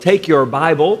Take your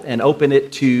Bible and open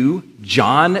it to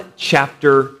John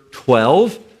chapter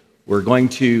 12. We're going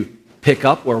to pick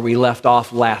up where we left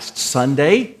off last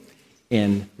Sunday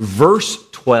in verse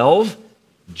 12.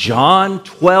 John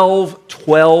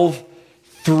 12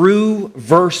 through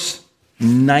verse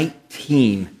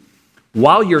 19.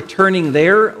 While you're turning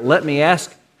there, let me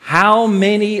ask, how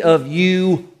many of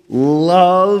you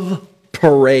love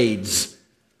parades?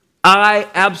 I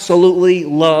absolutely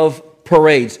love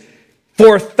parades.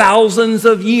 For thousands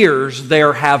of years,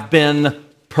 there have been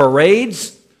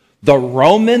parades. The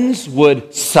Romans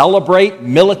would celebrate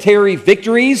military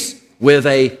victories with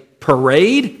a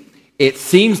parade. It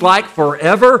seems like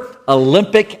forever,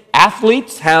 Olympic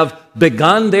athletes have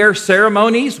begun their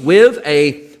ceremonies with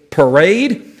a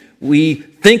parade. We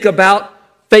think about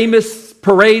famous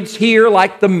parades here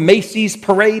like the Macy's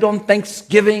Parade on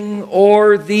Thanksgiving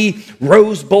or the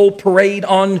Rose Bowl Parade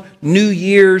on New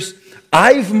Year's.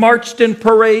 I've marched in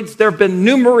parades. There have been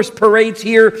numerous parades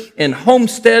here in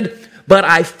Homestead, but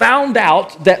I found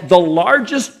out that the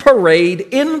largest parade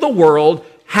in the world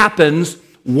happens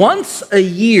once a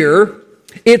year.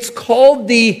 It's called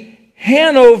the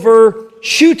Hanover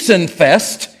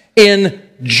Schützenfest in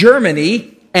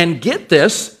Germany, and get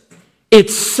this,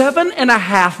 it's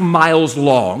 7.5 miles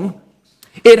long.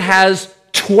 It has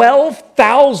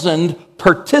 12,000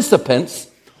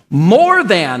 participants, more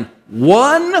than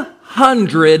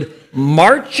 100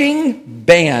 marching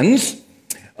bands,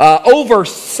 over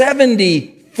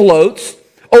 70 floats,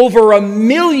 over 1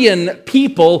 million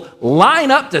people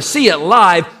line up to see it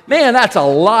live. Man, that's a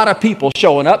lot of people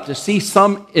showing up to see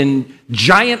some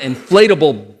giant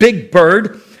inflatable big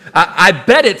bird. I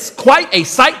bet it's quite a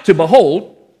sight to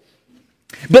behold.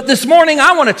 But this morning,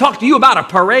 I want to talk to you about a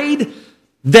parade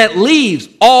that leaves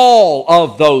all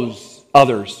of those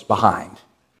others behind.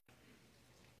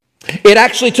 It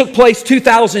actually took place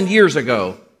 2,000 years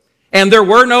ago, and there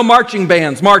were no marching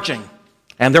bands marching,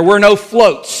 and there were no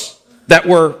floats that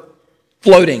were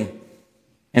floating.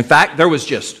 In fact, there was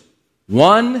just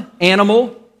one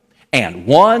animal and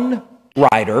one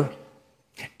rider,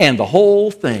 and the whole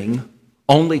thing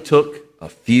only took a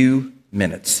few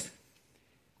minutes.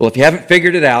 Well, if you haven't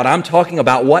figured it out, I'm talking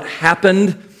about what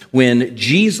happened when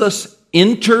Jesus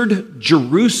entered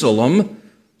Jerusalem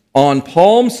on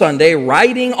Palm Sunday,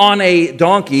 riding on a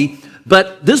donkey.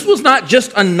 But this was not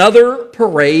just another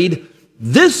parade.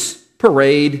 This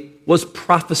parade was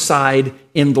prophesied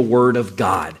in the Word of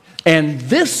God. And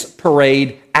this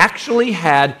parade actually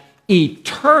had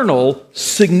eternal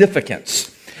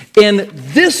significance. In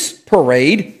this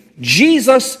parade,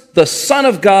 Jesus, the Son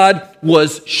of God,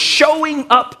 was showing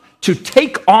up to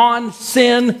take on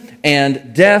sin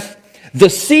and death. The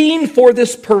scene for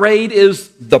this parade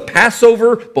is the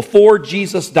Passover before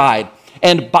Jesus died.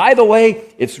 And by the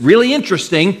way, it's really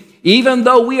interesting, even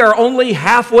though we are only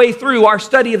halfway through our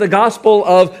study of the Gospel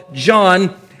of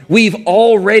John, we've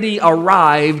already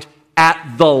arrived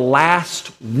at the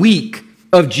last week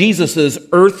of Jesus'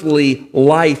 earthly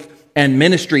life and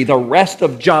ministry. The rest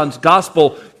of John's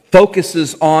Gospel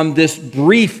focuses on this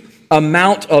brief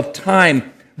amount of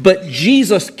time. But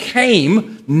Jesus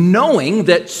came knowing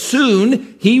that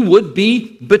soon he would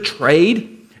be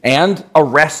betrayed and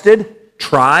arrested,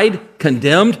 tried,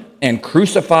 condemned, and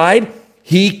crucified.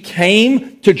 He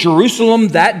came to Jerusalem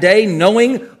that day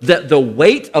knowing that the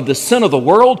weight of the sin of the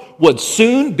world would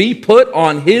soon be put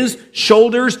on his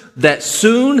shoulders, that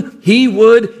soon he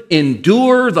would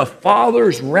endure the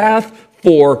Father's wrath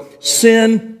for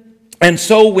sin. And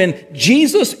so when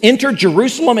Jesus entered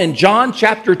Jerusalem in John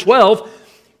chapter 12,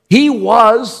 he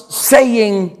was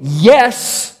saying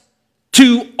yes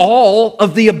to all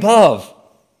of the above.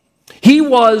 He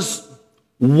was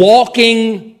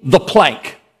walking the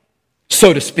plank,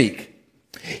 so to speak.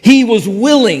 He was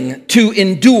willing to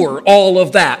endure all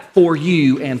of that for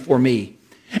you and for me.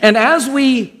 And as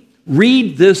we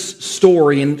read this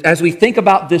story and as we think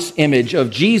about this image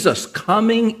of Jesus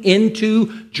coming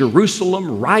into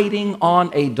Jerusalem riding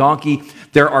on a donkey,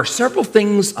 there are several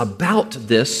things about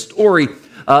this story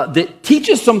that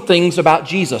teaches some things about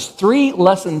Jesus. 3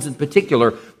 lessons in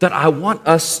particular that I want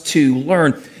us to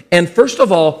learn. And first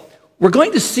of all, we're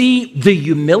going to see the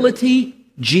humility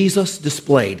Jesus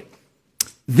displayed.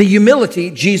 The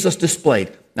humility Jesus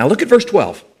displayed. Now look at verse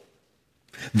 12.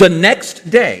 The next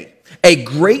day, a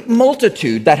great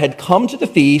multitude that had come to the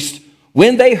feast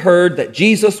when they heard that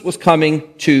Jesus was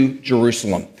coming to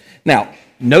Jerusalem. Now,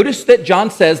 notice that John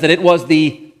says that it was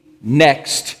the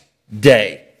next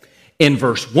day. In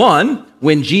verse 1,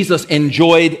 when Jesus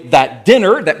enjoyed that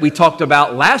dinner that we talked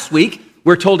about last week,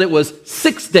 We're told it was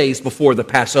 6 days before the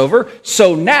Passover,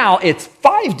 so now it's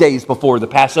 5 days before the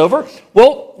Passover.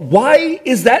 Well, why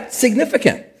is that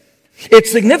significant?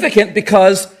 It's significant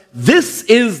because this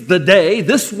is the day,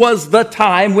 this was the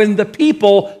time when the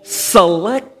people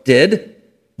selected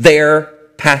their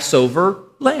Passover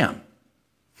lamb.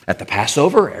 At the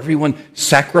Passover, everyone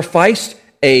sacrificed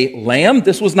a lamb.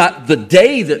 This was not the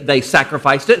day that they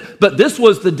sacrificed it, but this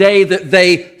was the day that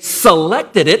they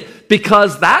selected it,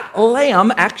 because that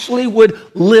lamb actually would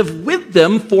live with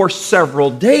them for several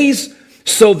days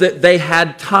so that they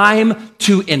had time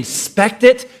to inspect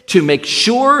it, to make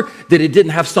sure that it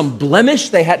didn't have some blemish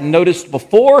they hadn't noticed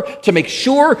before, to make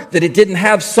sure that it didn't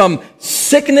have some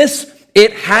sickness.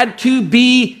 It had to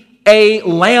be a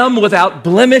lamb without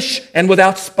blemish and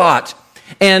without spot.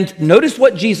 And notice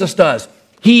what Jesus does.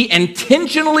 He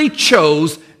intentionally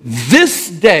chose this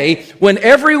day when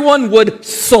everyone would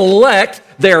select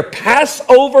their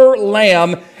Passover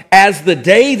lamb as the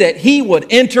day that he would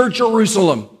enter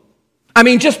Jerusalem. I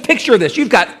mean, just picture this. You've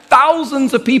got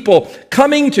thousands of people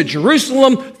coming to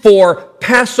Jerusalem for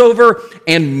Passover,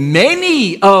 and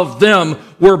many of them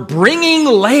were bringing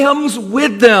lambs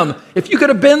with them. If you could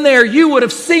have been there, you would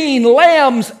have seen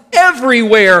lambs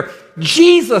everywhere.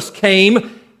 Jesus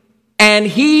came, and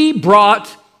he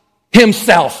brought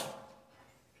himself,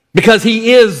 because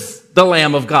he is the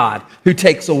Lamb of God who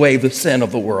takes away the sin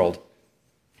of the world.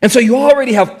 And so you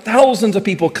already have thousands of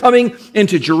people coming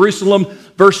into Jerusalem.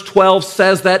 Verse 12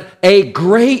 says that a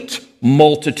great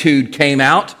multitude came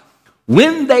out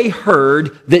when they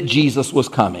heard that Jesus was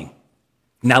coming.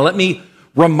 Now let me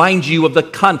remind you of the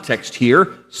context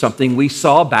here, something we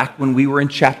saw back when we were in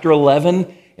chapter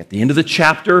 11. At the end of the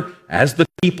chapter, as the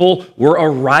people were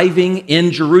arriving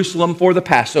in Jerusalem for the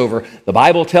Passover, the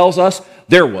Bible tells us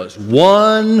there was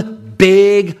one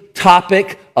big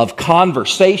topic of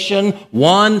conversation,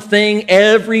 one thing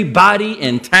everybody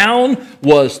in town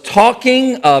was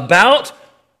talking about.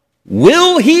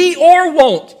 Will he or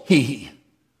won't he?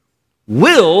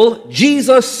 Will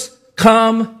Jesus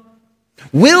come?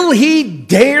 Will he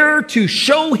dare to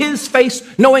show his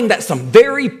face, knowing that some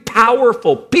very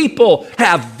powerful people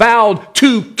have vowed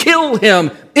to kill him?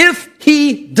 If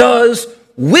he does,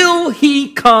 will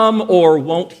he come or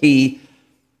won't he?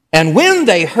 And when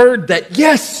they heard that,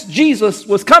 yes, Jesus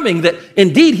was coming, that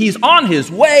indeed he's on his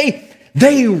way,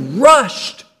 they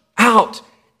rushed out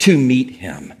to meet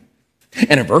him.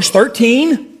 And in verse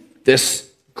 13,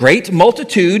 this great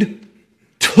multitude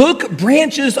took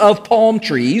branches of palm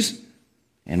trees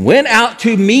and went out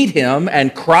to meet him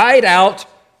and cried out,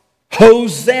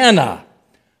 Hosanna!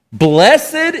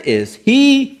 Blessed is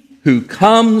he who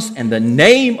comes in the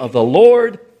name of the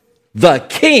Lord, the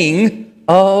King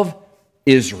of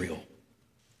Israel.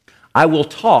 I will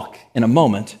talk in a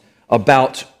moment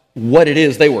about what it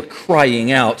is they were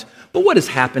crying out. But what is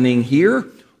happening here?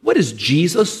 What is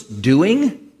Jesus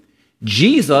doing?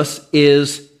 Jesus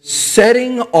is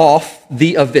setting off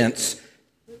the events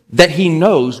that he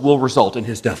knows will result in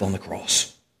his death on the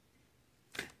cross.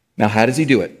 Now, how does he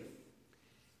do it?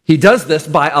 He does this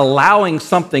by allowing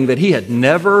something that he had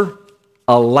never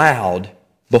allowed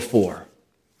before.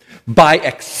 By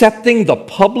accepting the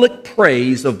public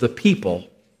praise of the people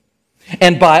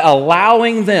and by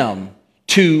allowing them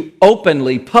to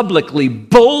openly, publicly,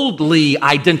 boldly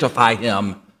identify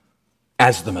him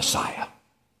as the Messiah.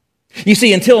 You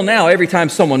see, until now, every time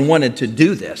someone wanted to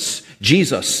do this,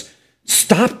 Jesus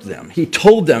stopped them. He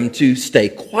told them to stay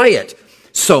quiet.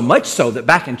 So much so that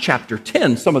back in chapter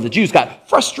 10, some of the Jews got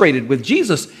frustrated with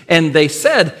Jesus, and they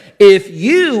said, if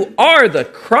you are the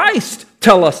Christ,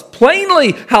 tell us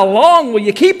plainly, how long will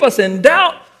you keep us in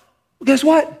doubt? Well, guess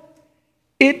what?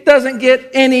 It doesn't get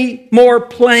any more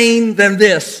plain than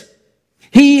this.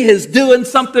 He is doing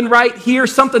something right here,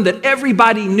 something that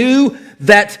everybody knew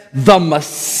that the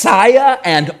Messiah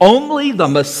and only the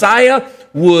Messiah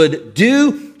would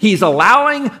do. He's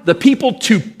allowing the people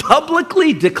to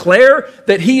publicly declare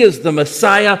that he is the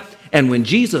Messiah. And when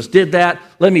Jesus did that,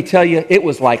 let me tell you, it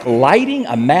was like lighting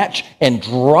a match and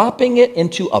dropping it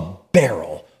into a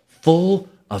barrel full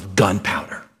of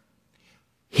gunpowder.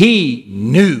 He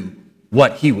knew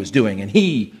what he was doing, and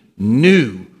he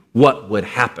knew what would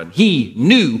happen. He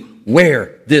knew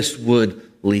where this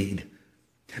would lead.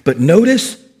 But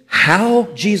notice how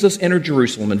Jesus entered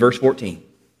Jerusalem in verse 14.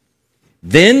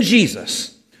 Then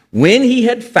Jesus, when he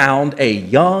had found a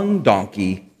young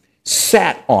donkey,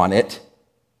 sat on it,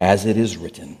 as it is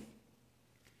written.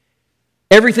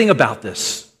 Everything about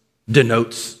this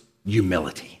denotes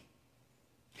humility.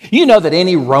 You know that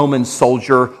any Roman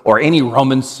soldier or any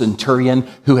Roman centurion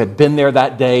who had been there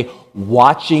that day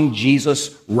watching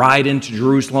Jesus ride into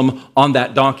Jerusalem on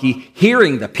that donkey,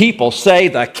 hearing the people say,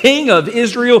 "The King of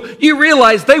Israel," you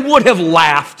realize they would have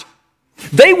laughed.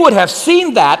 They would have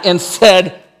seen that and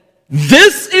said,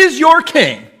 "This is your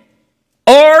king.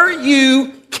 Are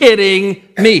you kidding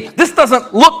me? This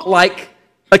doesn't look like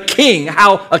a king,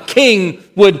 how a king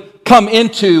would come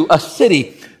into a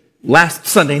city." Last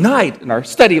Sunday night, in our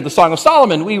study of the Song of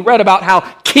Solomon, we read about how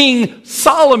King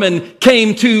Solomon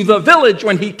came to the village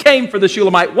when he came for the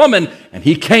Shulamite woman, and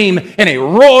he came in a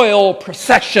royal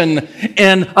procession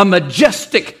in a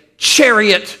majestic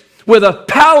chariot with a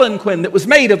palanquin that was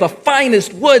made of the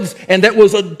finest woods and that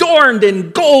was adorned in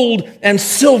gold and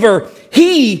silver.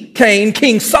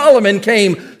 King Solomon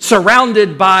came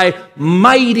surrounded by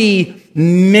mighty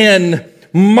men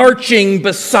marching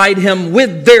beside him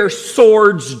with their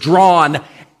swords drawn.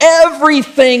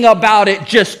 Everything about it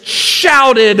just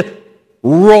shouted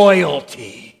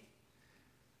royalty.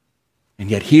 And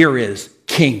yet here is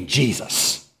King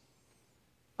Jesus,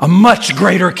 a much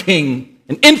greater king,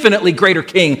 an infinitely greater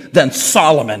king than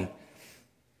Solomon.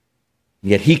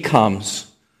 Yet he comes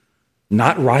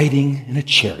not riding in a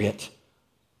chariot,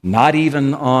 not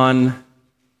even on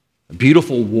a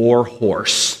beautiful war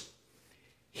horse.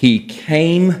 He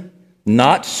came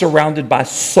not surrounded by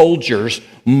soldiers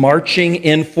marching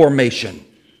in formation.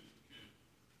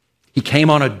 He came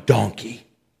on a donkey,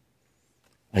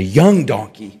 a young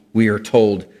donkey, we are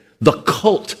told, the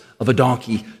colt of a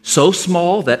donkey, so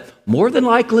small that more than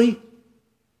likely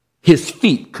his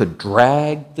feet could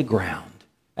drag the ground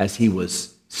as he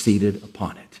was seated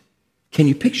upon it. Can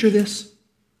you picture this?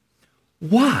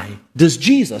 Why does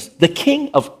Jesus, the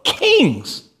King of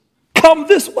Kings, come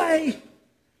this way?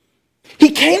 He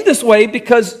came this way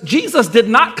because Jesus did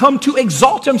not come to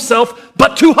exalt himself,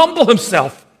 but to humble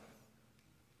himself.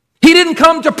 He didn't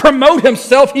come to promote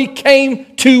himself. He came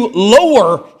to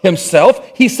lower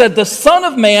himself. He said, "The Son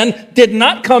of Man did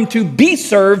not come to be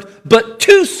served, but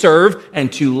to serve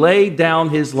and to lay down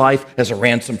his life as a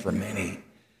ransom for many."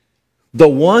 The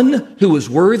one who is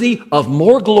worthy of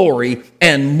more glory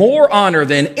and more honor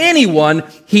than anyone,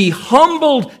 he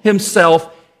humbled himself,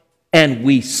 and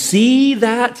we see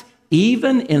that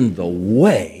even in the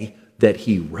way that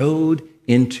he rode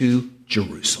into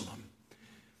Jerusalem.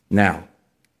 Now,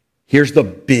 here's the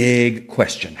big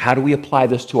question. How do we apply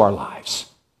this to our lives?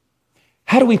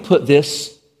 How do we put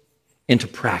this into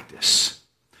practice?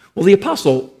 Well, the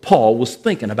Apostle Paul was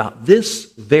thinking about this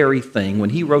very thing when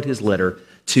he wrote his letter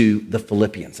to the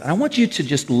Philippians. And I want you to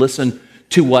just listen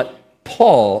to what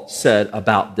Paul said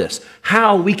about this.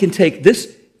 How we can take this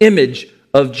image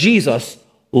of Jesus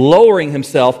lowering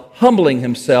himself, humbling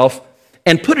himself,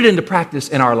 and put it into practice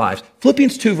in our lives.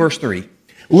 Philippians 2, verse 3.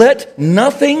 "Let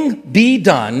nothing be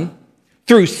done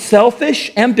through selfish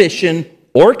ambition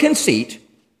or conceit,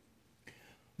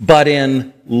 but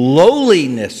in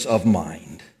lowliness of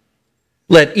mind,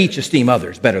 let each esteem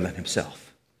others better than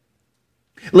himself.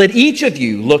 Let each of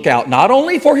you look out not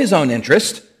only for his own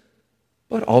interest,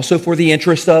 but also for the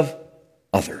interest of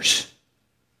others.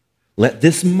 Let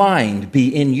this mind be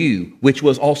in you, which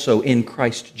was also in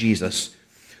Christ Jesus,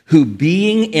 who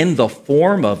being in the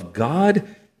form of God,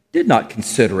 did not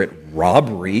consider it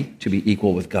robbery to be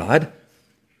equal with God,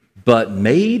 but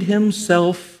made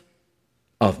himself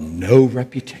of no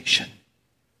reputation,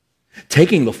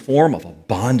 taking the form of a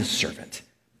bondservant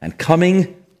and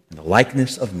coming in the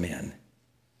likeness of men.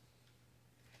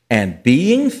 And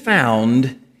being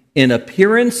found in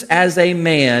appearance as a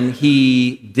man,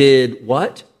 he did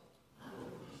what?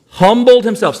 Humbled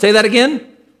himself. Say that again.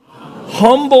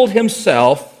 Humbled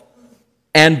himself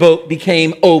and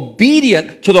became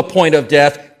obedient to the point of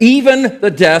death, even the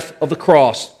death of the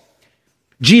cross.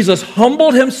 Jesus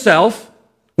humbled himself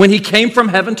when he came from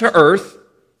heaven to earth.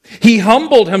 He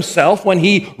humbled himself when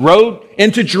he rode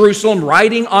into Jerusalem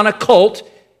riding on a colt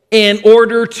in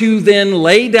order to then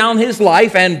lay down his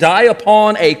life and die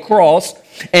upon a cross.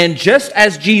 And just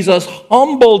as Jesus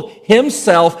humbled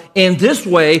himself in this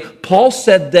way, Paul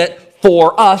said that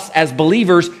for us as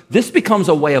believers, this becomes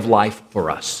a way of life for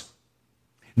us.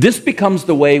 This becomes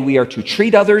the way we are to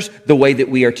treat others, the way that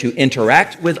we are to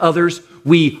interact with others.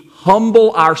 We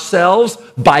humble ourselves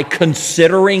by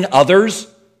considering others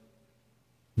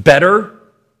better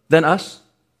than us.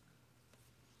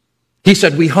 He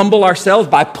said we humble ourselves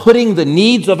by putting the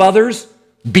needs of others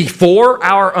before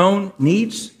our own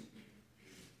needs.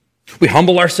 We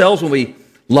humble ourselves when we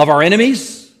love our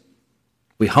enemies.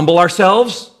 We humble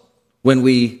ourselves when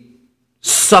we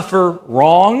suffer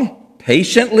wrong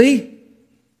patiently.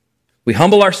 We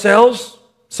humble ourselves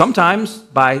sometimes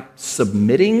by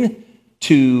submitting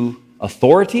to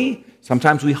authority,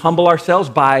 Sometimes we humble ourselves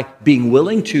by being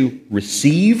willing to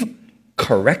receive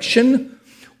correction.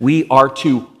 We are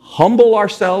to humble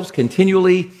ourselves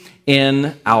continually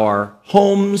in our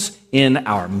homes, in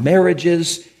our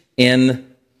marriages,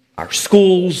 in our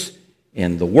schools,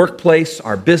 in the workplace,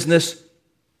 our business,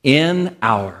 in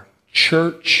our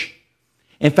church.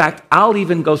 In fact, I'll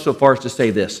even go so far as to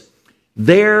say this.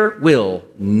 There will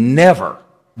never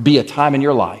be a time in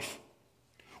your life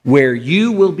where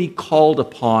you will be called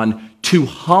upon to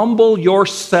humble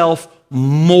yourself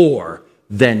more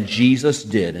than Jesus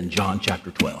did in John chapter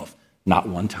 12. Not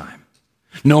one time.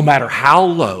 No matter how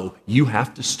low you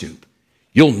have to stoop,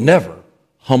 you'll never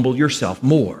humble yourself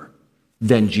more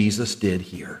than Jesus did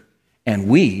here. And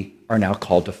we are now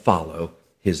called to follow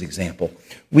his example.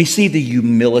 We see the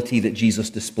humility that Jesus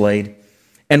displayed,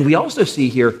 and we also see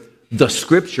here the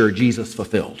scripture Jesus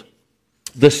fulfilled.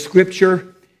 The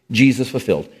scripture Jesus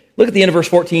fulfilled. Look at the end of verse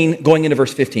 14, going into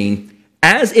verse 15.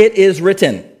 As it is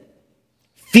written,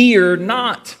 fear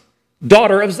not,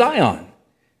 daughter of Zion.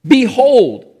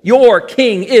 Behold, your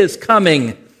king is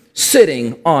coming,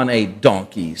 sitting on a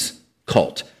donkey's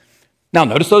colt. Now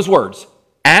notice those words.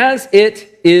 As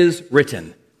it is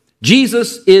written.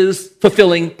 Jesus is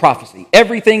fulfilling prophecy.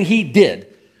 Everything he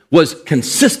did was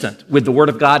consistent with the Word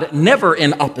of God, never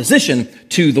in opposition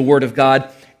to the Word of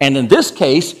God. And in this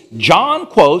case, John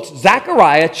quotes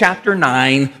Zechariah chapter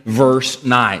 9, verse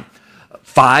 9.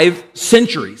 5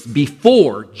 centuries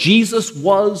before Jesus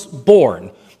was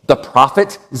born, the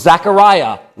prophet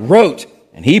Zechariah wrote,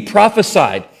 and he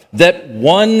prophesied that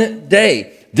one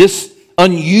day this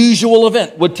unusual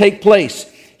event would take place.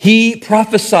 He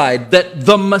prophesied that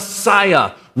the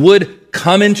Messiah would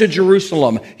come into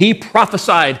Jerusalem. He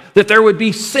prophesied that there would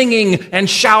be singing and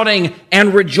shouting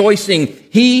and rejoicing.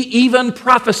 He even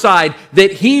prophesied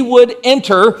that he would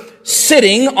enter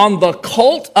sitting on the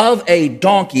colt of a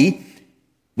donkey.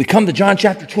 We come to John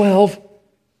chapter 12,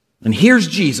 and here's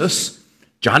Jesus.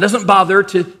 John doesn't bother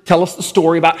to tell us the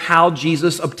story about how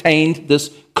Jesus obtained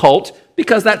this colt,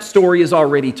 because that story is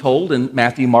already told in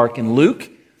Matthew, Mark, and Luke.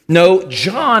 No,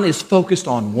 John is focused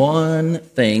on one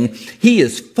thing. He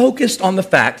is focused on the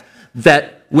fact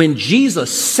that when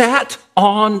Jesus sat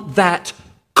on that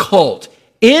colt,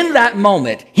 in that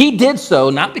moment, he did so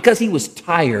not because he was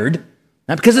tired,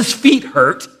 not because his feet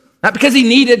hurt, not because he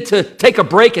needed to take a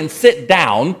break and sit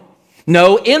down.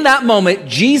 No, in that moment,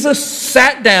 Jesus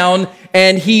sat down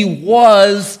and he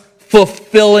was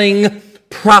fulfilling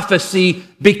prophecy,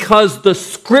 because the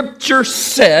scripture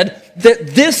said that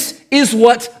this is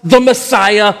what the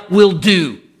Messiah will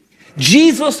do.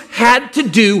 Jesus had to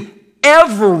do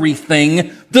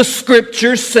everything the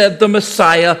scripture said the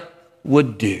Messiah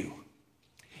would do.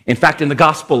 In fact, in the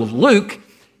Gospel of Luke,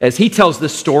 as he tells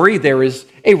this story, there is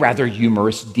a rather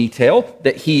humorous detail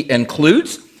that he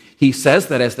includes. He says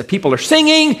that as the people are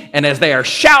singing and as they are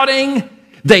shouting,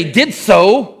 they did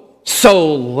so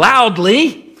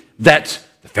loudly that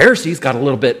the Pharisees got a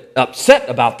little bit upset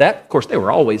about that. Of course, they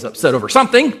were always upset over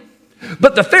something.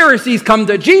 But the Pharisees come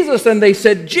to Jesus and they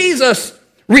said, Jesus,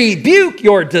 rebuke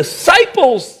your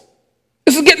disciples.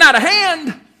 This is getting out of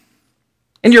hand.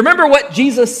 And you remember what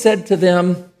Jesus said to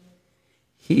them?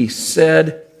 He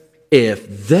said,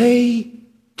 if they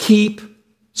keep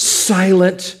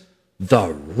silent, the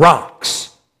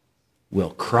rocks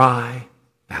will cry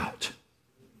out.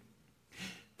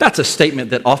 That's a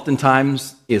statement that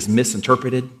oftentimes is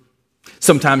misinterpreted.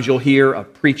 Sometimes you'll hear a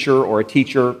preacher or a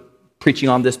teacher preaching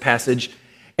on this passage,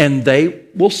 and they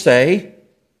will say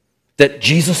that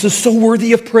Jesus is so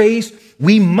worthy of praise,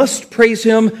 we must praise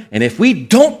him, and if we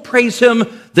don't praise him,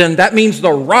 then that means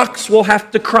the rocks will have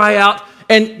to cry out.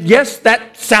 And yes,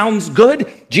 that sounds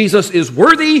good. Jesus is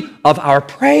worthy of our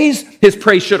praise. His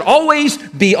praise should always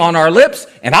be on our lips,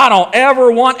 and I don't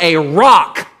ever want a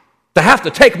rock to have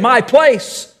to take my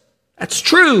place. That's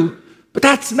true, but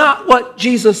that's not what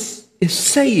Jesus is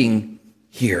saying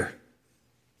here.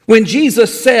 When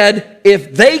Jesus said,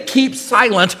 if they keep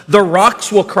silent, the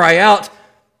rocks will cry out,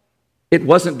 it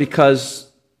wasn't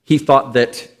because he thought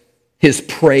that his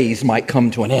praise might come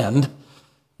to an end.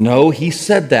 No, he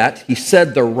said that. He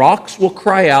said the rocks will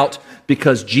cry out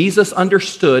because Jesus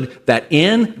understood that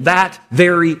in that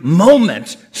very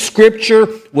moment, Scripture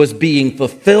was being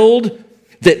fulfilled,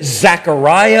 that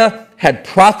Zechariah had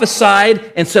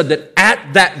prophesied and said that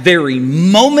at that very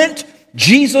moment,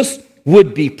 Jesus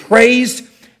would be praised.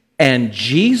 And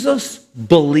Jesus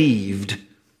believed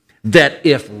that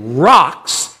if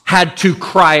rocks had to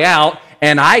cry out,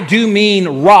 and I do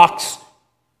mean rocks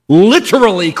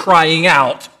literally crying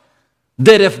out,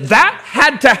 that if that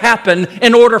had to happen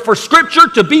in order for Scripture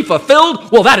to be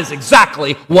fulfilled, well, that is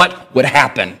exactly what would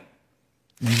happen.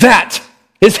 That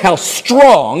is how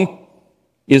strong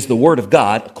is the Word of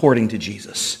God according to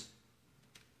Jesus.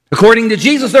 According to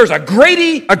Jesus, there's a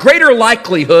greater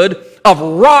likelihood of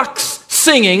rocks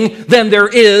singing than there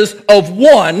is of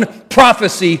one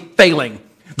prophecy failing.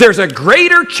 There's a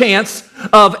greater chance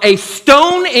of a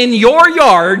stone in your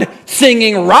yard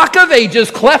singing Rock of Ages,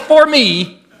 cleft for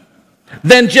me,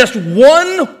 than just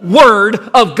one word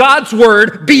of God's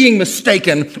word being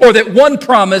mistaken or that one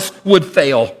promise would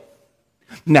fail.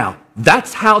 Now,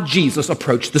 that's how Jesus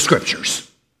approached the Scriptures.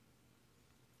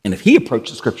 And if he approached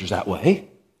the Scriptures that way,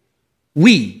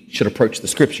 we should approach the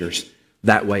Scriptures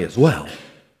that way as well.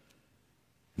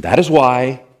 That is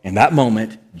why, in that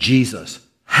moment, Jesus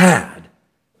had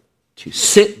to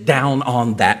sit down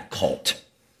on that colt.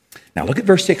 Now look at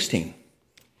verse 16.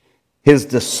 His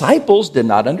disciples did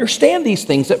not understand these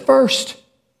things at first.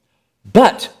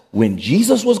 But when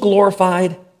Jesus was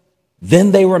glorified,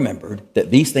 then they remembered that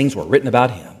these things were written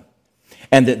about him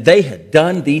and that they had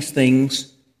done these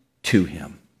things to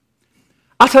him.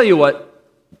 I'll tell you what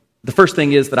the first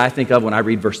thing is that I think of when I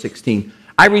read verse 16.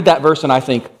 I read that verse and I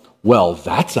think, well,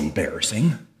 that's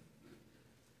embarrassing.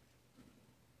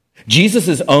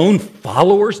 Jesus' own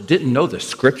followers didn't know the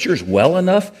Scriptures well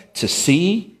enough to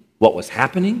see what was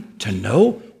happening, to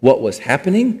know what was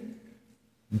happening.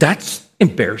 That's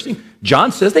embarrassing.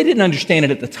 John says they didn't understand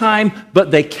it at the time, but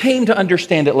they came to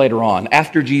understand it later on,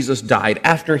 after Jesus died,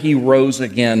 after he rose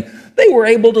again. They were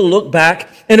able to look back,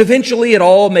 and eventually it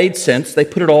all made sense. They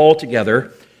put it all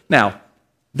together. Now,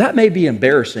 that may be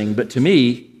embarrassing, but to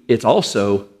me, it's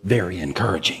also very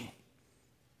encouraging.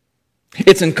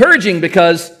 It's encouraging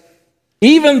because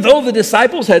even though the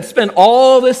disciples had spent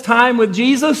all this time with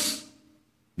Jesus,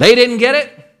 they didn't get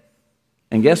it.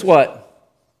 And guess what?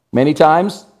 Many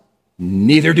times,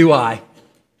 neither do I.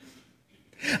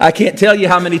 I can't tell you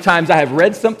how many times I have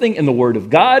read something in the Word of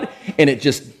God, and it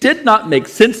just did not make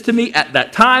sense to me at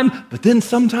that time, but then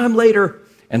sometime later,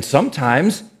 and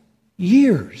sometimes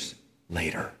years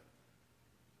later,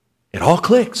 it all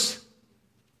clicks.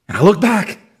 And I look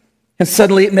back, and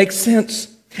suddenly it makes sense.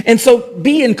 And so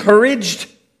be encouraged.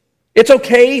 It's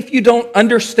okay if you don't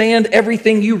understand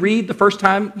everything you read the first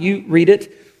time you read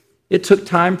it. It took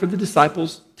time for the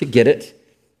disciples to get it.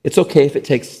 It's okay if it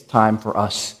takes time for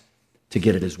us to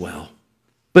get it as well.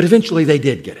 But eventually they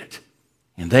did get it.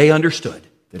 And they understood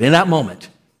that in that moment,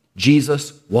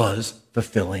 Jesus was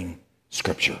fulfilling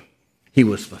Scripture. He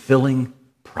was fulfilling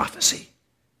prophecy.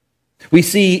 We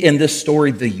see in this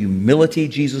story the humility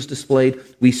Jesus displayed.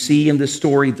 We see in this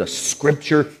story the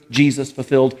Scripture Jesus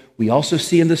fulfilled. We also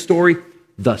see in this story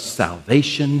the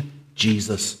salvation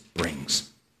Jesus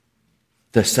brings.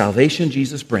 The salvation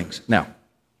Jesus brings. Now,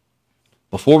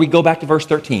 before we go back to verse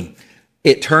 13,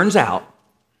 it turns out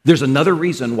there's another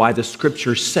reason why the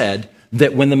Scripture said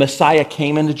that when the Messiah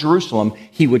came into Jerusalem,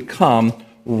 he would come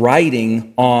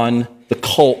riding on the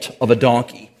colt of a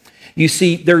donkey. You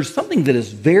see, there's something that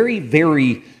is very,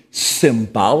 very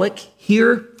symbolic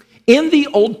here. In the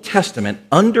Old Testament,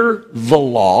 under the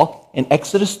law, in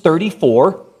Exodus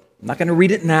 34, I'm not going to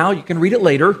read it now, you can read it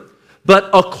later, but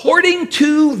according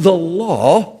to the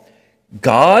law,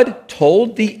 God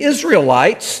told the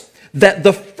Israelites that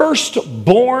the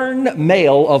firstborn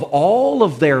male of all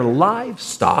of their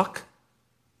livestock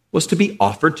was to be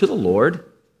offered to the Lord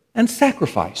and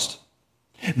sacrificed.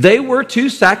 They were to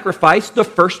sacrifice the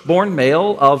firstborn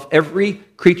male of every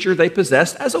creature they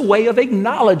possessed as a way of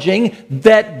acknowledging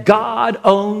that God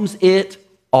owns it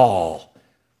all.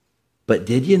 But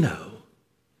did you know,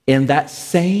 in that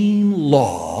same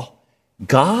law,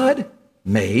 God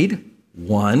made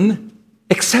one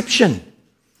exception.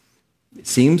 It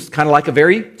seems kind of like a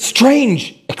very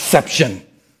strange exception.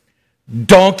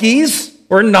 Donkeys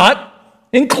were not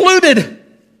included.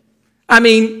 I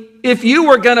mean, if you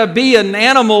were going to be an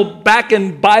animal back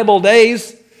in Bible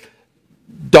days,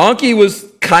 donkey was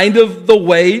kind of the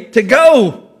way to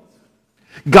go.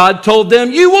 God told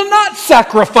them, you will not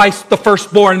sacrifice the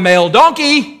firstborn male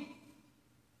donkey.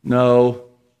 No.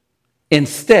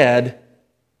 Instead,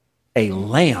 a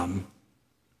lamb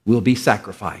will be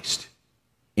sacrificed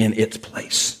in its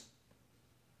place.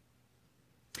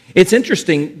 It's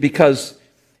interesting because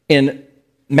in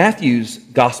Matthew's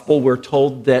gospel, we're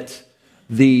told that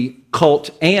the colt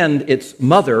and its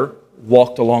mother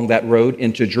walked along that road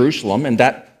into Jerusalem, and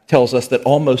that tells us that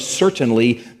almost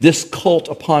certainly this colt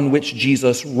upon which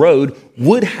Jesus rode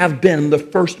would have been the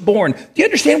firstborn. Do you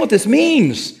understand what this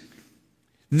means?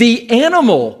 The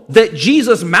animal that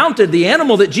Jesus mounted, the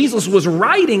animal that Jesus was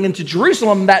riding into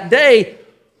Jerusalem that day,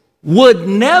 would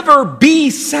never be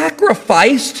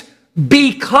sacrificed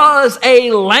because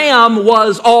a lamb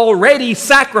was already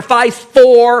sacrificed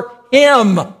for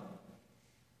him.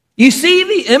 You see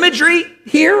the imagery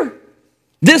here?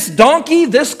 This donkey,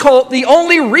 this colt, the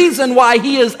only reason why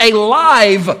he is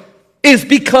alive is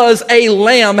because a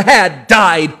lamb had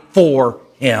died for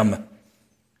him.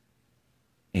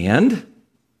 And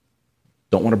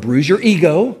don't want to bruise your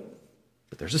ego,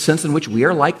 but there's a sense in which we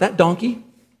are like that donkey.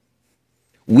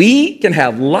 We can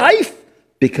have life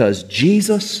because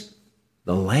Jesus,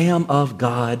 the Lamb of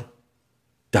God,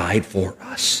 died for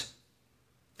us.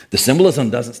 The symbolism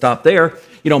doesn't stop there.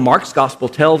 You know, Mark's gospel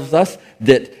tells us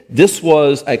that this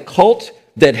was a colt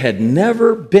that had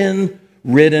never been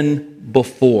ridden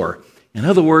before. In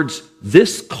other words,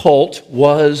 this colt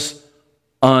was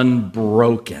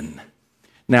unbroken.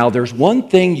 Now, there's one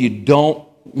thing you don't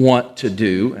want to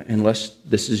do, unless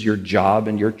this is your job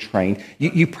and you're trained.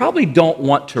 You probably don't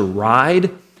want to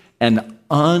ride an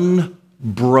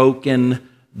unbroken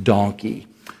donkey.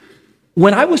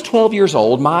 When I was 12 years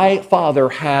old, my father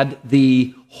had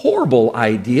the horrible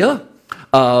idea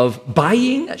of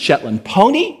buying a Shetland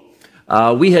pony.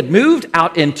 We had moved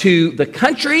out into the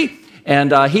country,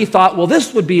 and he thought, well,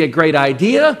 this would be a great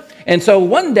idea. And so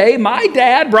one day, my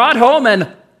dad brought home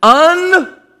an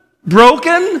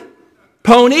unbroken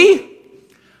pony.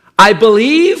 I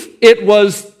believe it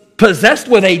was possessed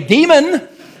with a demon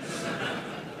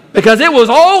because it was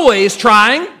always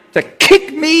trying to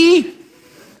kick me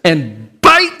and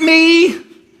bite me.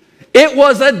 It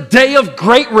was a day of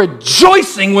great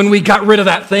rejoicing when we got rid of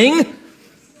that thing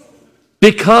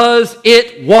because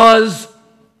it was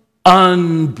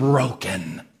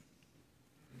unbroken.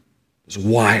 It was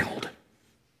wild.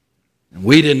 And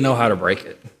we didn't know how to break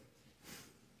it.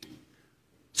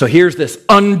 So here's this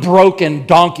unbroken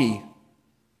donkey.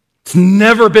 It's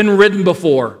never been ridden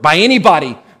before by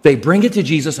anybody. They bring it to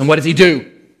Jesus, and what does he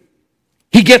do?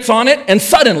 He gets on it, and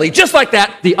suddenly, just like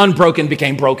that, the unbroken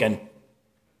became broken.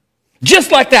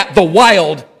 Just like that, the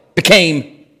wild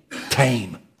became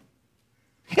tame.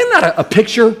 Isn't that a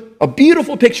picture, a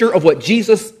beautiful picture of what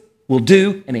Jesus will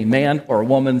do in a man or a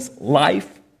woman's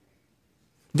life?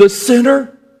 The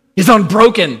sinner is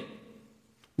unbroken,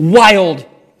 wild,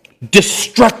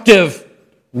 destructive,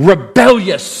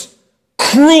 rebellious,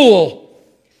 cruel,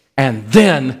 and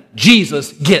then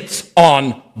Jesus gets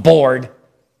on board,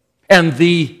 and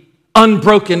the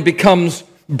unbroken becomes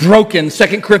broken.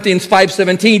 2 Corinthians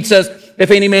 5:17 says,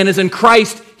 if any man is in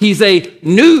Christ, he's a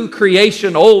new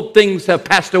creation. Old things have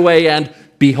passed away, and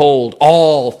behold,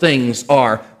 all things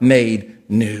are made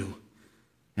new.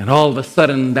 And all of a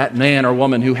sudden, that man or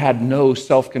woman who had no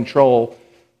self-control,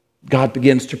 God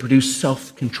begins to produce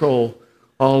self-control.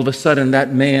 All of a sudden,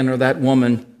 that man or that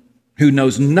woman who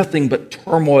knows nothing but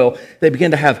turmoil, they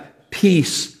begin to have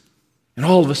peace. And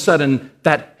all of a sudden,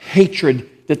 that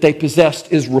hatred that they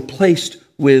possessed is replaced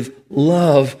with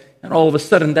love. And all of a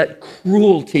sudden, that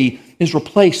cruelty is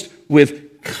replaced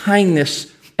with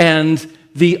kindness. And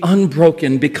the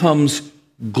unbroken becomes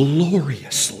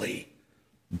gloriously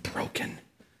broken.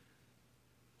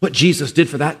 What Jesus did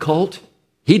for that cult,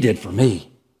 he did for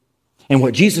me. And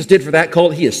what Jesus did for that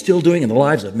cult, he is still doing in the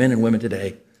lives of men and women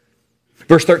today.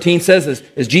 Verse 13 says,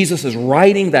 as Jesus is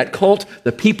riding that colt,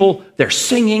 the people, they're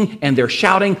singing and they're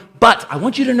shouting. But I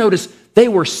want you to notice they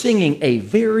were singing a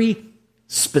very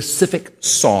specific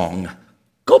song.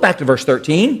 Go back to verse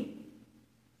 13.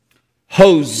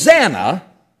 Hosanna,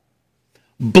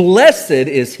 blessed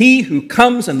is he who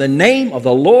comes in the name of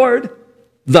the Lord,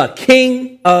 the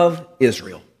King of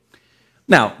Israel.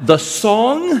 Now, the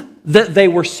song that they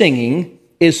were singing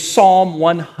is Psalm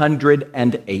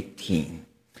 118.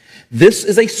 This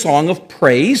is a song of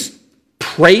praise,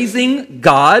 praising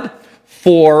God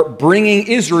for bringing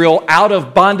Israel out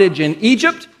of bondage in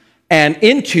Egypt and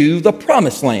into the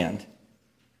promised land.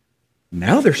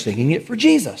 Now they're singing it for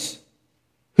Jesus,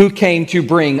 who came to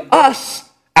bring us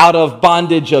out of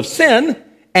bondage of sin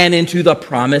and into the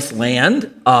promised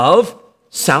land of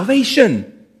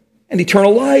salvation and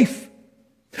eternal life.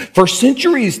 For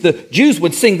centuries, the Jews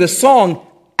would sing this song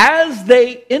as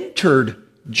they entered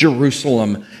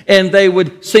Jerusalem. And they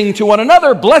would sing to one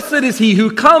another, blessed is he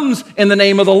who comes in the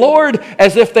name of the Lord,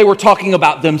 as if they were talking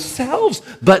about themselves.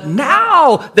 But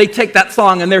now they take that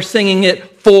song and they're singing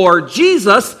it for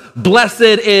Jesus. Blessed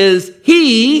is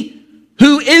he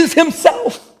who is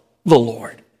himself the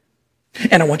Lord.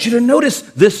 And I want you to notice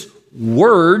this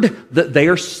word that they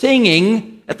are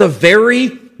singing at the very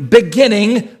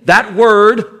beginning, that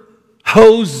word,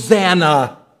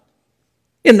 Hosanna.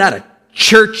 Isn't that a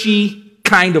churchy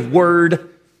kind of word?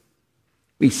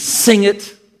 We sing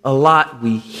it a lot.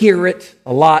 We hear it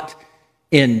a lot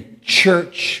in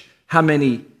church. How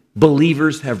many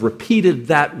believers have repeated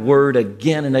that word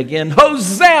again and again,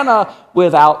 Hosanna,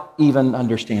 without even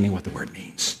understanding what the word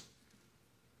means.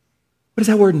 What does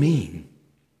that word mean?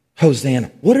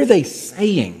 Hosanna. What are they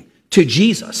saying to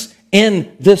Jesus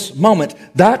in this moment?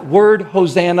 That word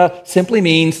Hosanna simply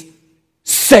means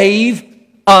save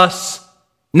us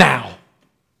now.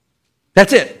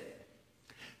 That's it.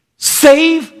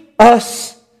 Save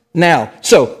us now.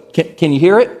 So, can you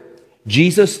hear it?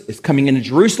 Jesus is coming into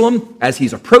Jerusalem. As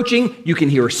he's approaching, you can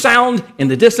hear a sound in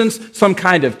the distance, some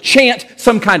kind of chant,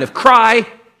 some kind of cry.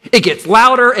 It gets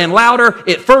louder and louder.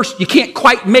 At first, you can't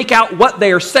quite make out what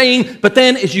they are saying, but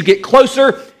then as you get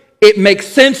closer, it makes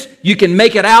sense. You can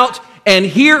make it out. And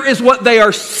here is what they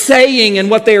are saying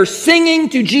and what they are singing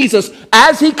to Jesus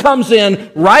as he comes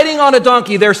in, riding on a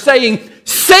donkey. They're saying,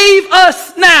 save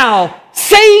us now,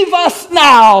 save us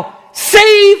now,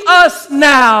 save us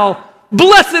now.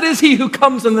 Blessed is he who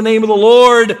comes in the name of the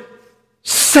Lord.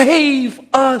 Save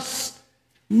us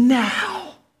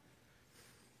now.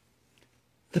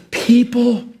 The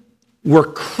people were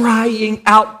crying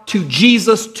out to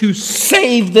Jesus to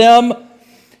save them.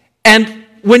 And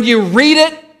when you read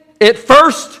it, at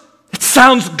first, it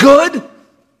sounds good.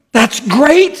 That's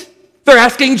great. They're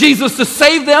asking Jesus to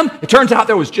save them. It turns out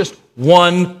there was just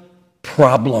one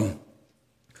problem.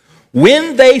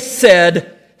 When they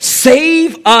said,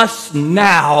 save us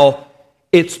now,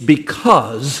 it's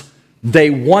because they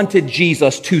wanted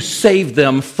Jesus to save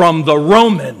them from the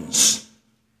Romans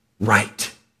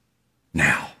right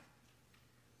now.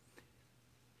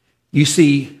 You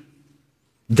see,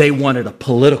 they wanted a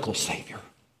political savior,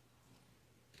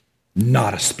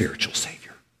 not a spiritual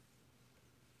savior.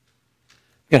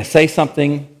 I'm going to say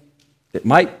something that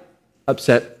might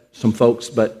upset some folks,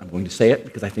 but I'm going to say it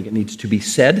because I think it needs to be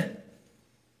said.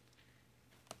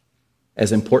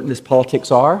 As important as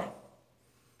politics are,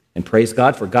 and praise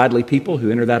God for godly people who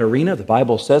enter that arena, the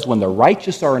Bible says when the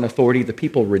righteous are in authority, the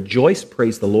people rejoice,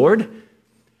 praise the Lord.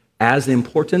 As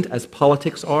important as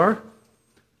politics are,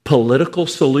 political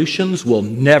solutions will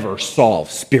never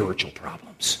solve spiritual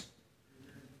problems.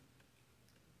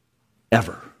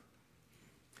 Ever.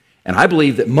 And I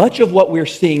believe that much of what we're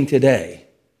seeing today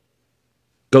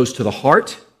goes to the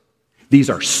heart. These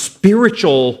are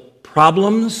spiritual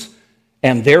problems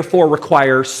and therefore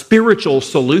require spiritual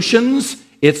solutions.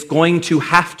 It's going to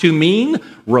have to mean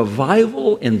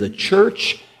revival in the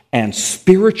church and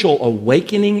spiritual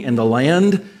awakening in the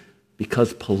land,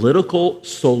 because political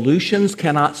solutions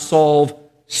cannot solve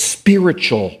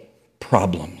spiritual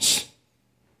problems.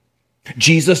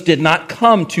 Jesus did not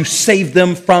come to save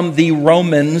them from the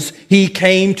Romans. He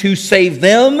came to save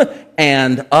them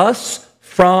and us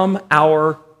from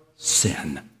our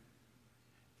sin.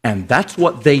 And that's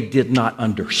what they did not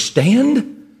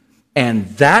understand. And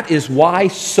that is why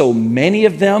so many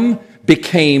of them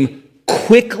became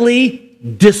quickly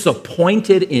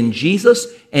disappointed in Jesus.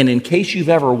 And in case you've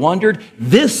ever wondered,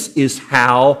 this is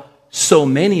how so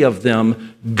many of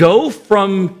them go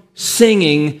from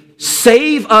singing,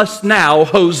 save us now,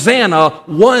 Hosanna,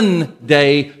 one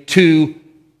day to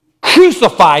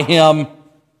crucify him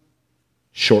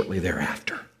shortly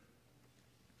thereafter.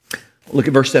 Look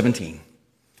at verse 17.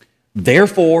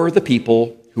 Therefore, the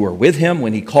people who were with him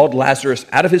when he called Lazarus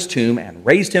out of his tomb and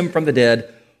raised him from the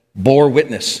dead bore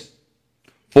witness.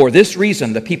 For this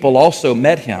reason, the people also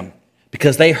met him,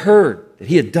 because they heard that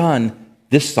he had done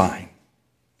this sign.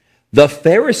 The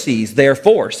Pharisees,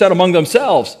 therefore, said among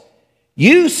themselves,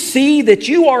 you see that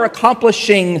you are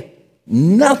accomplishing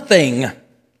nothing.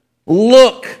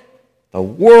 Look, the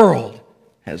world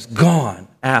has gone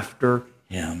after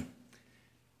him.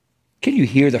 Can you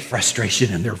hear the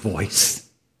frustration in their voice?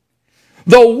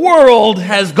 The world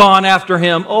has gone after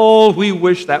him. Oh, we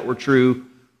wish that were true.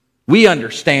 We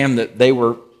understand that they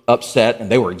were upset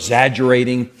and they were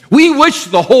exaggerating. We wish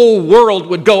the whole world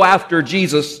would go after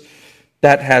Jesus.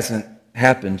 That hasn't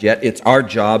happened yet. It's our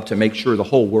job to make sure the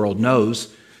whole world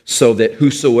knows, so that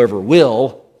whosoever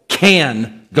will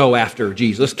can go after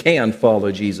Jesus, can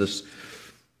follow Jesus.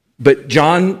 But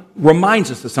John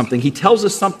reminds us of something. He tells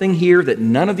us something here that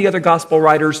none of the other gospel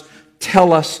writers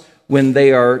tell us when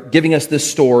they are giving us this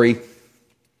story.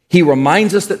 He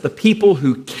reminds us that the people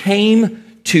who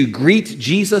came to greet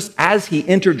Jesus as he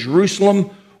entered Jerusalem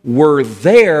were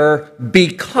there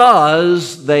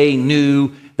because they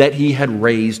knew that he had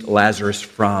raised Lazarus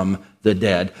from the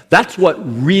dead. That's what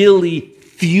really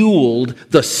fueled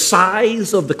the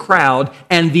size of the crowd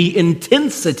and the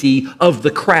intensity of the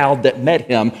crowd that met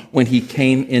him when he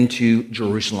came into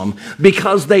Jerusalem,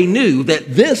 because they knew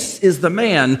that this is the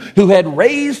man who had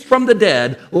raised from the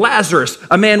dead Lazarus,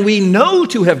 a man we know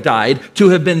to have died, to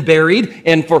have been buried,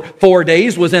 and for 4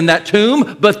 days was in that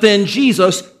tomb, but then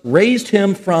Jesus raised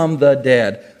him from the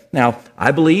dead. Now,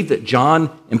 I believe that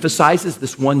John emphasizes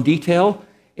this one detail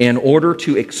in order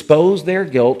to expose their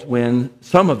guilt when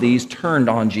some of these turned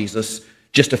on Jesus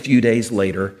just a few days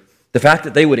later. The fact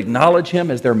that they would acknowledge him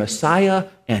as their Messiah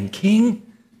and King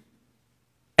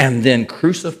and then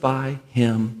crucify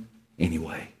him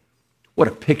anyway. What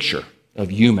a picture of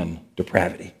human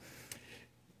depravity.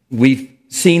 We've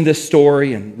seen this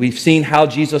story and we've seen how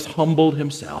Jesus humbled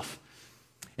himself.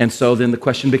 And so then the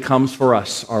question becomes for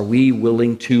us, are we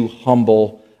willing to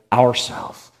humble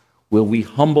ourselves? Will we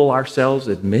humble ourselves,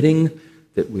 admitting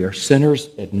that we are sinners,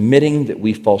 admitting that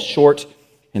we fall short,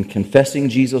 and confessing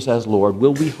Jesus as Lord?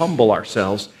 Will we humble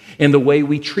ourselves in the way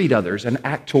we treat others and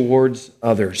act towards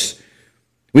others?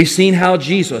 We've seen how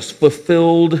Jesus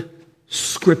fulfilled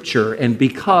Scripture, and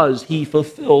because he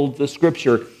fulfilled the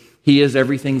Scripture, he is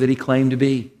everything that he claimed to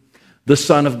be. The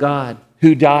Son of God,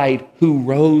 who died, who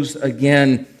rose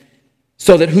again,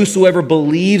 so that whosoever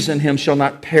believes in him shall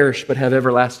not perish but have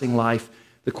everlasting life.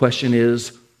 The question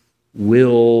is,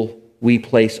 will we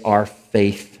place our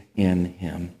faith in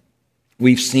him?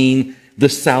 We've seen the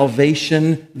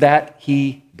salvation that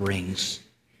he brings.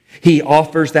 He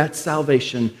offers that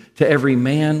salvation to every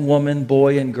man, woman,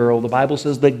 boy, and girl. The Bible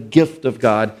says the gift of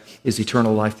God is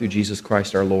eternal life through Jesus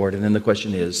Christ our Lord. And then the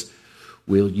question is,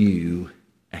 will you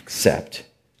accept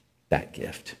that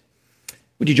gift?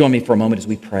 Would you join me for a moment as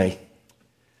we pray?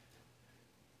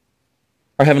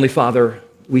 Our Heavenly Father,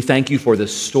 we thank you for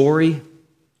this story,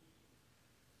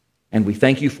 and we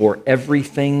thank you for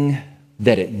everything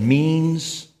that it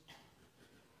means.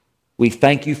 We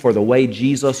thank you for the way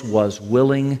Jesus was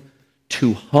willing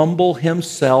to humble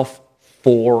himself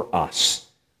for us.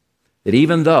 That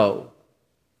even though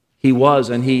he was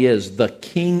and he is the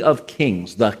King of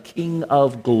Kings, the King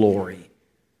of glory,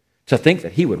 to think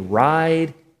that he would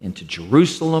ride into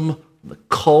Jerusalem the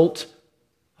colt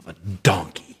of a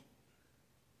donkey.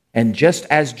 And just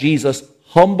as Jesus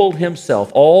humbled himself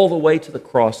all the way to the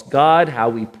cross, God, how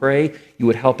we pray you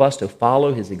would help us to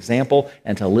follow his example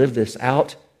and to live this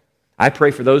out. I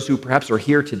pray for those who perhaps are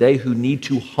here today who need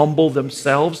to humble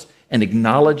themselves and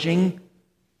acknowledging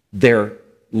their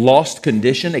lost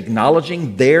condition,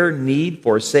 acknowledging their need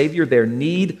for a Savior, their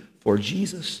need for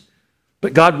Jesus.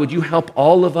 But God, would you help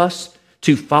all of us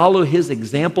to follow his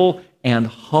example and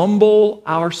humble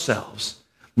ourselves?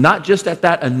 Not just at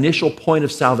that initial point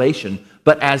of salvation,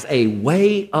 but as a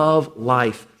way of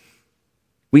life.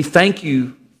 We thank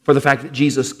you for the fact that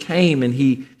Jesus came and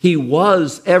he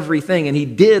was everything and he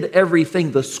did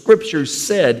everything the Scriptures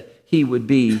said he would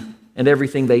be and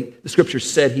everything the Scriptures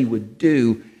said he would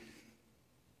do.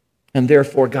 And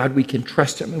therefore, God, we can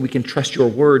trust him and we can trust your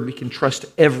word. We can trust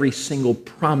every single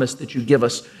promise that you give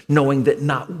us, knowing that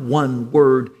not one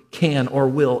word can or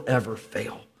will ever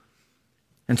fail.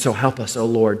 And so help us, O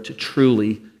Lord, to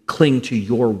truly cling to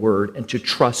your word and to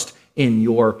trust in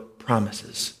your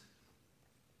promises.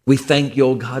 We thank you,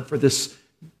 O God, for this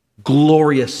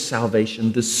glorious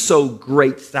salvation, this so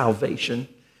great salvation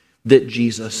that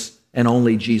Jesus and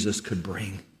only Jesus could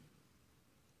bring.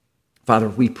 Father,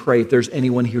 we pray if there's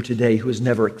anyone here today who has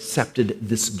never accepted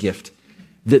this gift,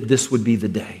 that this would be the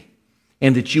day,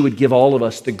 and that you would give all of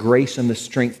us the grace and the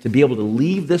strength to be able to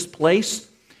leave this place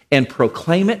and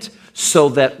proclaim it, so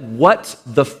that what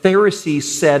the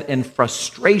Pharisees said in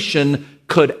frustration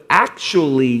could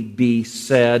actually be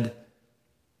said,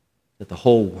 that the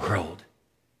whole world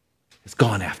has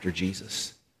gone after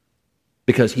Jesus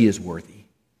because he is worthy.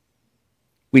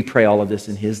 We pray all of this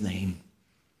in his name.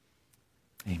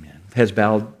 Amen. Heads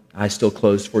bowed, eyes still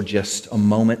closed for just a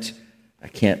moment. I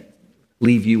can't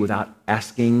leave you without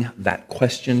asking that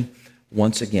question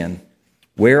once again.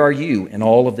 Where are you in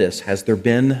all of this? Has there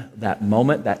been that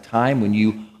moment, that time when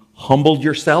you humbled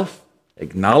yourself,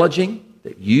 acknowledging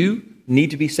that you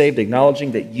need to be saved,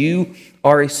 acknowledging that you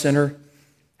are a sinner?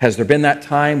 Has there been that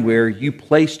time where you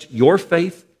placed your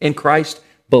faith in Christ,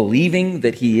 believing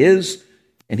that he is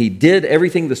and he did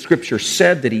everything the Scripture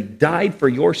said, that he died for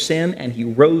your sin and he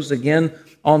rose again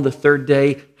on the third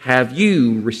day? Have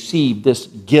you received this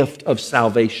gift of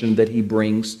salvation that he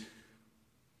brings?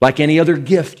 Like any other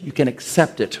gift, you can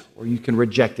accept it or you can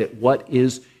reject it. What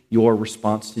is your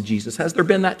response to Jesus? Has there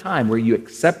been that time where you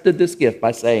accepted this gift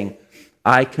by saying,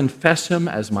 I confess him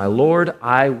as my Lord,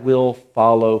 I will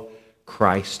follow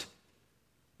Christ?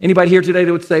 Anybody here today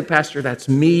that would say, Pastor, that's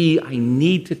me. I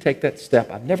need to take that step.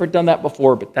 I've never done that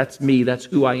before, but that's me. That's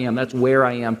who I am. That's where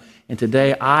I am. And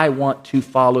today I want to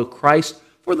follow Christ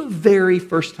for the very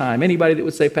first time. Anybody that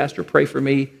would say, Pastor, pray for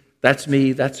me. That's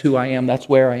me. That's who I am. That's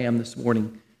where I am this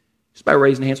morning. Just by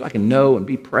raising a hand so I can know and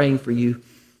be praying for you.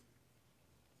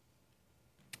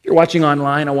 If you're watching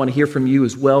online, I want to hear from you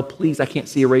as well. Please, I can't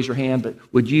see you raise your hand, but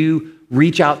would you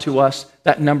reach out to us?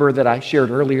 That number that I shared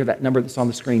earlier, that number that's on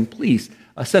the screen, please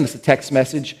send us a text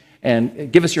message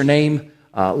and give us your name.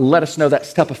 Let us know that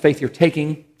step of faith you're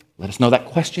taking. Let us know that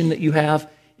question that you have.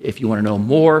 If you want to know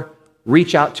more,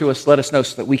 reach out to us. Let us know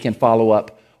so that we can follow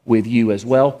up with you as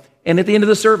well. And at the end of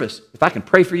the service, if I can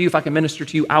pray for you, if I can minister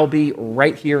to you, I'll be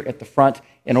right here at the front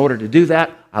in order to do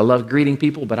that. I love greeting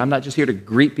people, but I'm not just here to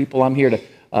greet people. I'm here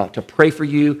to pray for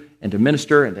you and to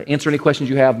minister and to answer any questions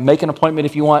you have. Make an appointment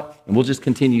if you want, and we'll just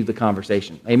continue the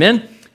conversation. Amen?